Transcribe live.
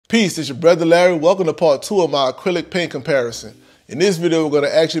Peace, it's your brother Larry. Welcome to part 2 of my acrylic paint comparison. In this video, we're going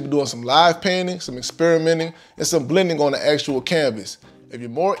to actually be doing some live painting, some experimenting, and some blending on the actual canvas. If you're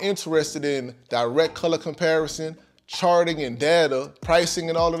more interested in direct color comparison, charting and data, pricing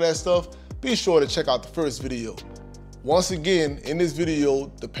and all of that stuff, be sure to check out the first video. Once again, in this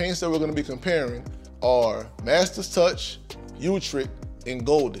video, the paints that we're going to be comparing are Master's Touch, UTRECHT, and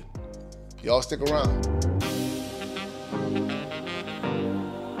Golden. Y'all stick around.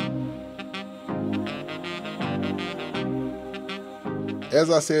 As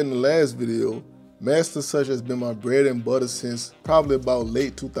I said in the last video, Master's Touch has been my bread and butter since probably about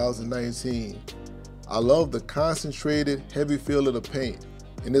late 2019. I love the concentrated, heavy feel of the paint,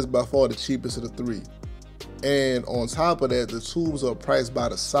 and it's by far the cheapest of the three. And on top of that, the tubes are priced by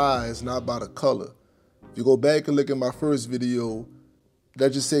the size, not by the color. If you go back and look at my first video,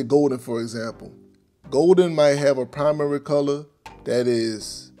 let's just say Golden for example. Golden might have a primary color that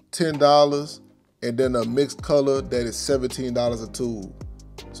is $10, and then a mixed color that is $17 a tube.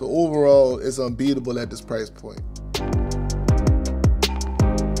 So overall, it's unbeatable at this price point.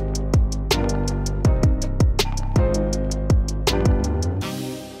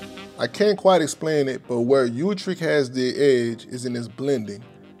 I can't quite explain it, but where UTRECHT has the edge is in its blending.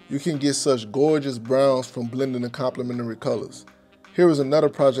 You can get such gorgeous browns from blending the complementary colors. Here is another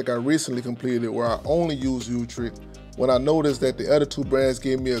project I recently completed where I only used UTRECHT when I noticed that the other two brands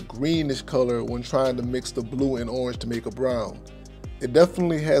gave me a greenish color when trying to mix the blue and orange to make a brown. It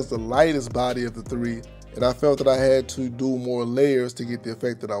definitely has the lightest body of the three, and I felt that I had to do more layers to get the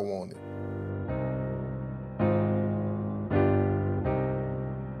effect that I wanted.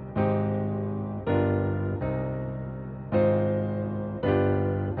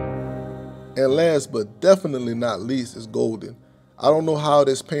 And last but definitely not least is Golden. I don't know how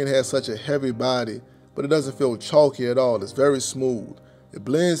this paint has such a heavy body, but it doesn't feel chalky at all. It's very smooth. It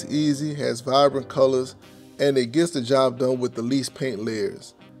blends easy, has vibrant colors, and it gets the job done with the least paint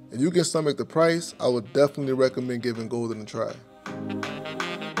layers. If you can stomach the price, I would definitely recommend giving Golden a try.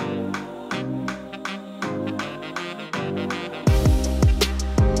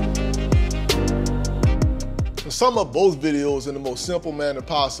 To sum up both videos in the most simple manner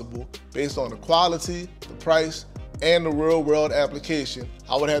possible, based on the quality, the price, and the real world application,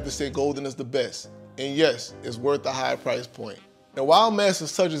 I would have to say Golden is the best. And yes, it's worth the high price point. Now while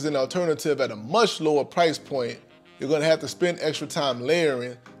Master's Touch is an alternative at a much lower price point, you're gonna have to spend extra time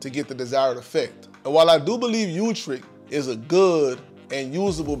layering to get the desired effect. And while I do believe UTRECHT is a good and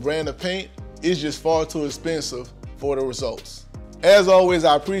usable brand of paint, it's just far too expensive for the results. As always,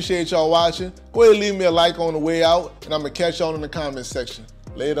 I appreciate y'all watching. Go ahead and leave me a like on the way out, and I'm gonna catch y'all in the comments section.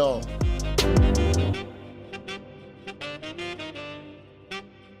 Later on.